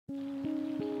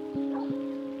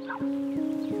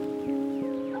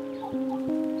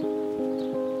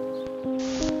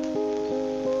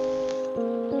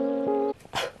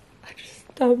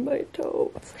on my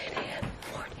toes. It's 8 a.m.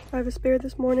 morning. I have a spare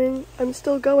this morning. I'm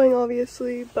still going,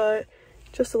 obviously, but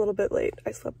just a little bit late.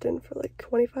 I slept in for like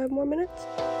 25 more minutes.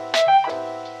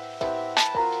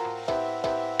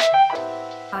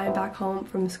 I'm back home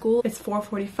from school. It's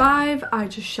 4:45. I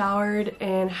just showered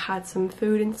and had some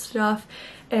food and stuff,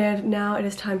 and now it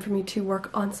is time for me to work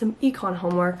on some econ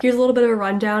homework. Here's a little bit of a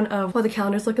rundown of what the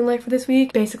calendar's looking like for this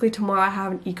week. Basically, tomorrow I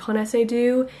have an econ essay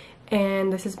due,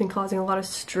 and this has been causing a lot of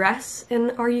stress in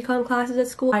our econ classes at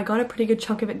school. I got a pretty good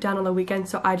chunk of it done on the weekend,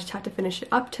 so I just have to finish it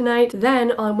up tonight.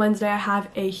 Then on Wednesday I have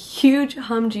a huge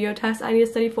Hum Geo test I need to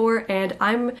study for, and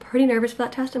I'm pretty nervous for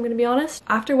that test, I'm gonna be honest.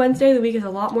 After Wednesday, the week is a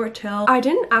lot more chill. I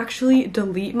didn't actually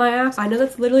delete my apps. I know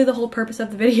that's literally the whole purpose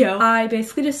of the video. I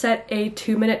basically just set a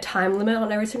 2-minute time limit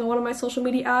on every single one of my social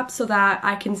media apps so that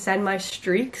I can send my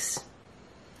streaks.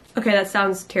 Okay, that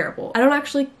sounds terrible. I don't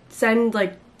actually send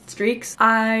like streaks.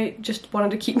 I just wanted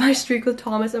to keep my streak with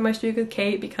Thomas and my streak with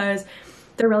Kate because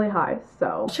they're really high.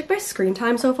 So check my screen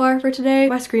time so far for today.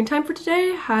 My screen time for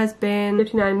today has been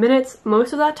 59 minutes.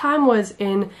 Most of that time was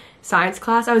in science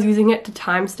class. I was using it to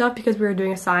time stuff because we were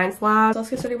doing a science lab. So let's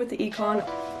get started with the econ.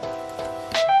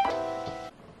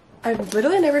 I've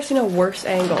literally never seen a worse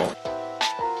angle.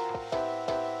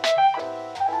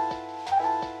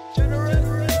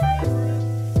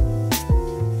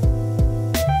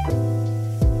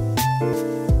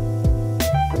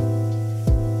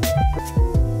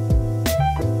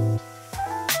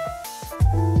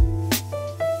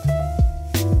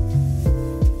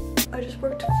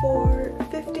 For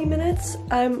 50 minutes.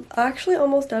 I'm actually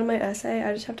almost done my essay.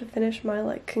 I just have to finish my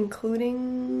like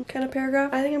concluding kind of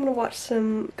paragraph. I think I'm gonna watch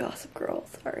some Gossip Girl,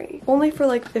 sorry. Only for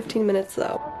like 15 minutes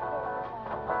though.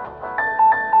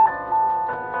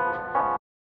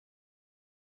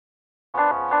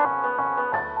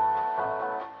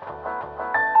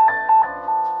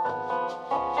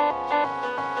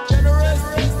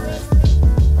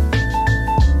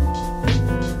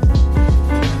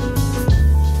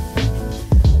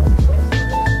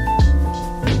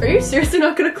 Are you seriously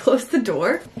not gonna close the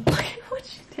door? Look at what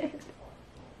she did.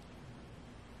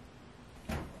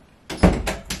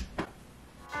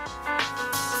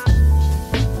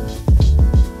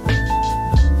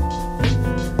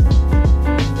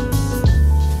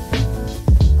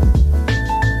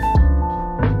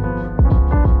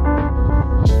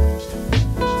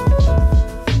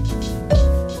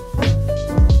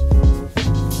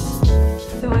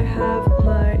 So I have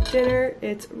my dinner.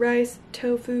 It's rice,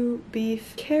 tofu,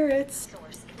 beef, carrots.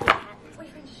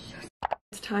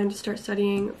 It's time to start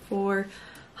studying for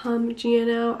Hum Geo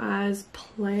now as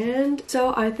planned.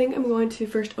 So I think I'm going to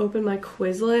first open my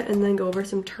Quizlet and then go over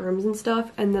some terms and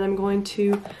stuff, and then I'm going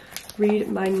to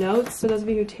read my notes. For those of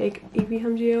you who take AP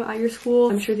Hum Geo at your school,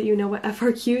 I'm sure that you know what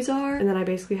FRQs are, and then I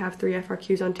basically have 3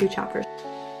 FRQs on 2 chapters.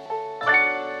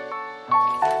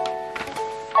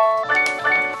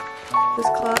 This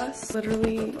class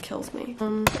literally kills me.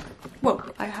 Whoa,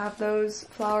 I have those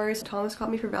flowers Thomas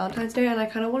got me for Valentine's Day, and I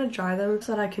kind of want to dry them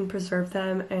so that I can preserve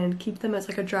them and keep them as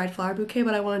like a dried flower bouquet,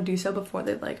 but I want to do so before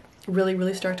they like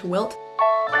really start to wilt.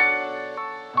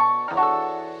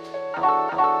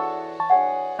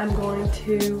 I'm going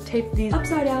to tape these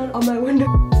upside down on my window.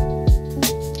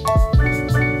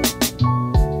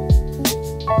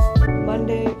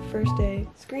 Monday, first day.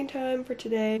 Screen time for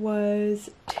today was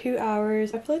 2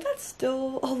 hours. I feel like that's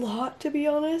still a lot, to be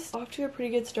honest. Off to a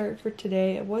pretty good start for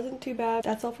today. It wasn't too bad.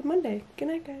 That's all for Monday. Good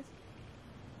night, guys.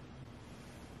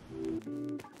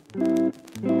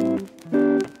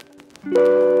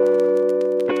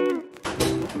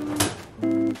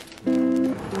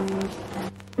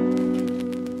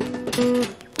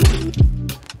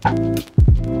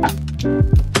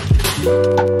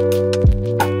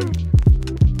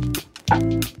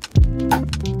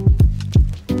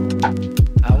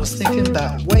 I was thinking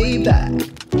that way back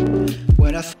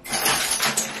when I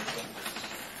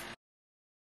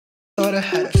thought I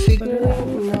had a figure.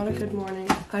 Literally not a good morning.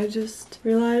 I just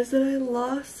realized that I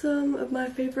lost some of my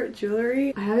favorite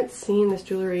jewelry. I haven't seen this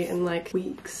jewelry in like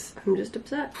weeks. I'm just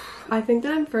upset. I think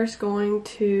that I'm first going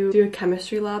to do a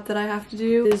chemistry lab that I have to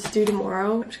do. It's due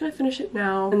tomorrow. I'm just gonna finish it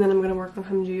now, and then I'm gonna work on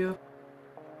Hum Geo.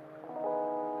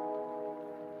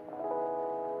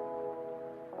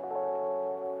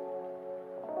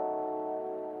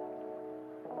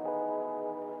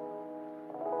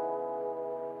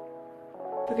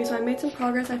 Okay, so I made some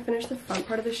progress. I finished the front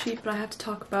part of the sheet, but I have to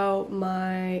talk about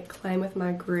my claim with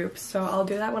my group. So I'll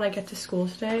do that when I get to school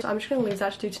today. So I'm just gonna leave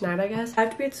that to do tonight, I guess. I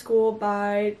have to be at school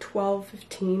by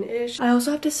 12:15-ish. I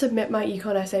also have to submit my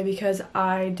econ essay because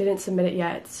I didn't submit it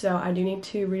yet. So I do need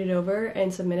to read it over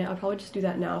and submit it. I'll probably just do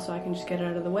that now so I can just get it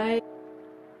out of the way.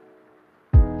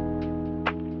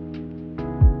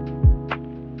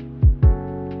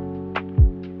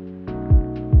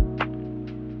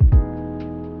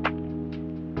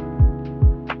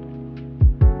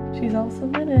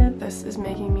 submitted. This is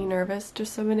making me nervous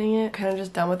just submitting it. Kind of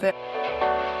just done with it.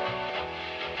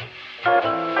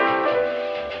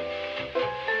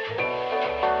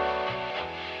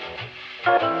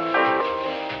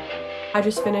 I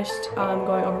just finished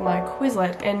going over my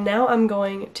Quizlet, and now I'm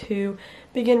going to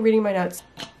begin reading my notes.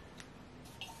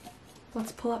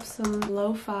 Let's pull up some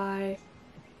lo-fi.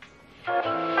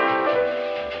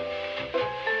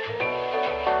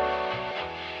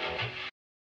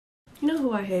 You know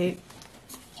who I hate?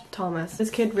 Thomas. This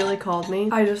kid really called me.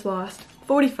 I just lost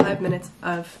 45 minutes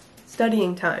of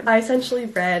studying time. I essentially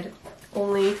read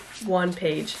only one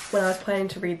page when I was planning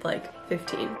to read like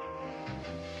 15.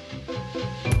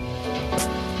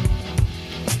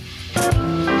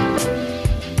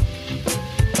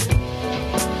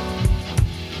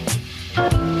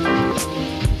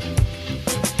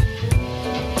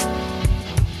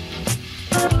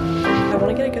 I want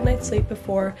to get a good night's sleep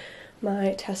before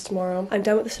my test tomorrow. I'm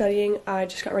done with the studying. I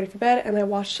just got ready for bed and I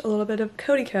watched a little bit of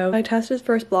Cody Co. My test is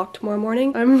first block tomorrow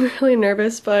morning. I'm really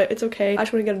nervous, but it's okay. I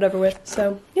just want to get it over with.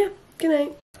 So yeah, good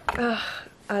night. Ugh,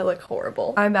 I look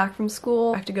horrible. I'm back from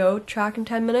school. I have to go track in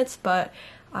 10 minutes, but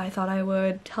I thought I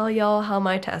would tell y'all how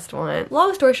my test went.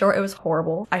 Long story short, it was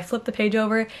horrible. I flipped the page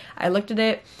over, I looked at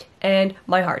it, and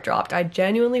my heart dropped. I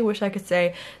genuinely wish I could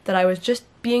say that I was just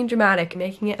being dramatic,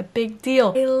 making it a big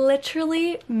deal. I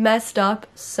literally messed up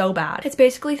so bad. It's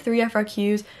basically 3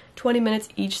 FRQs, 20 minutes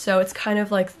each, so it's kind of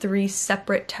like 3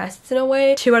 separate tests in a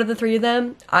way. 2 out of the 3 of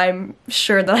them, I'm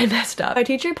sure that I messed up. My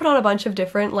teacher put on a bunch of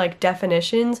different like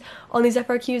definitions on these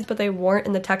FRQs, but they weren't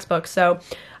in the textbook, so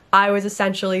I was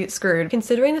essentially screwed.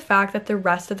 Considering the fact that the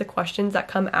rest of the questions that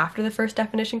come after the first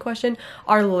definition question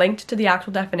are linked to the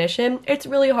actual definition, it's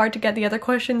really hard to get the other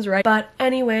questions right. But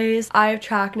anyways, I have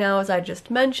track now, as I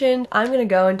just mentioned. I'm gonna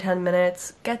go in 10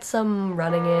 minutes, get some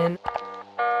running in.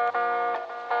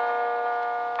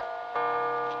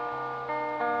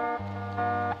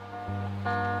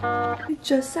 I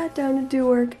just sat down to do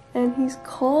work and he's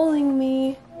calling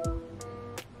me.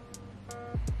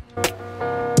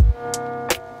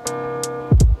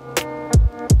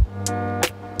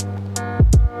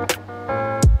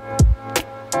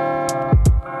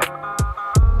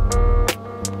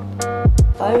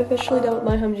 I'm officially done with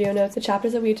my Home Geo notes. The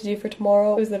chapters that we had to do for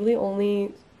tomorrow, it was literally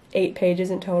only 8 pages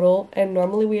in total, and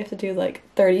normally we have to do like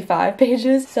 35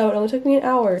 pages, so it only took me an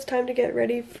hour. It's time to get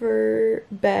ready for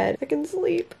bed. I can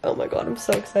sleep. Oh my god, I'm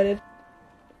so excited.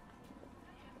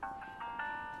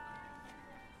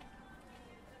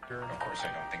 Of course,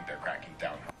 I don't think they're cracking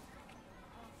down.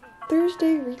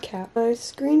 Thursday recap. My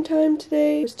screen time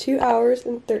today was 2 hours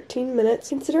and 13 minutes.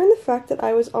 Considering the fact that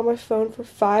I was on my phone for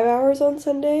 5 hours on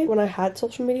Sunday when I had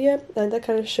social media, and that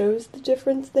kind of shows the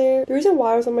difference there. The reason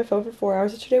why I was on my phone for 4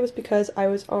 hours yesterday was because I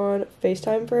was on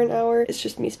FaceTime for an hour. It's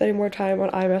just me spending more time on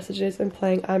iMessages and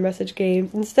playing iMessage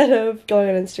games instead of going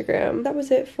on Instagram. That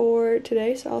was it for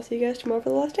today, so I'll see you guys tomorrow for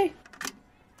the last day.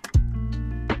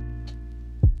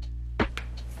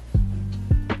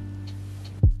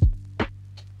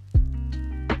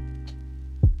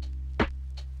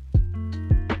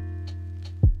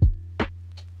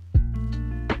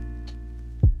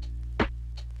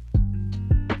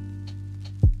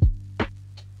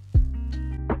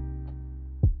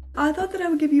 I thought that I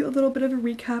would give you a little bit of a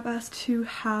recap as to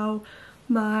how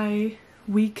my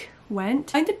week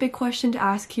went. I think the big question to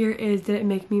ask here is, did it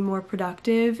make me more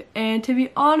productive? And to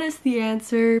be honest, the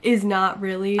answer is not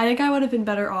really. I think I would have been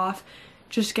better off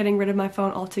just getting rid of my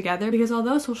phone altogether, because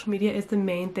although social media is the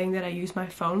main thing that I use my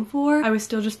phone for, I was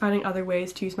still just finding other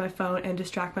ways to use my phone and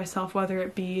distract myself, whether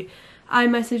it be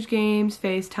iMessage games,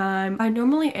 FaceTime. I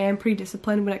normally am pretty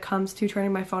disciplined when it comes to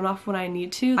turning my phone off when I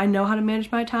need to. I know how to manage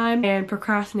my time, and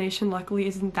procrastination luckily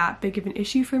isn't that big of an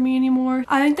issue for me anymore.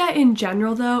 I think that in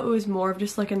general though, it was more of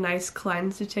just like a nice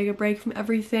cleanse to take a break from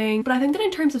everything. But I think that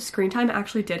in terms of screen time, it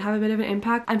actually did have a bit of an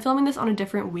impact. I'm filming this on a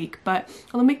different week, but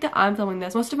on the week that I'm filming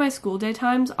this, most of my school day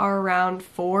times are around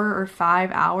 4 or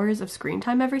 5 hours of screen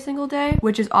time every single day,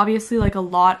 which is obviously like a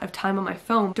lot of time on my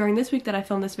phone. During this week that I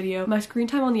filmed this video, my screen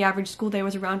time on the average school day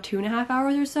was around 2.5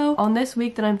 hours or so. On this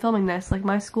week that I'm filming this, like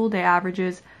my school day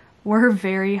averages were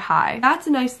very high. That's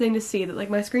a nice thing to see, that like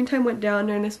my screen time went down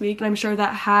during this week, and I'm sure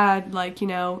that had like, you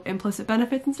know, implicit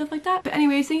benefits and stuff like that. But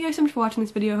anyways, thank you guys so much for watching this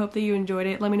video. Hope that you enjoyed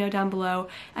it. Let me know down below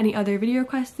any other video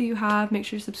requests that you have. Make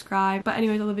sure to subscribe. But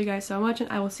anyways, I love you guys so much,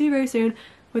 and I will see you very soon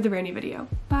with a brand new video.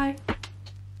 Bye!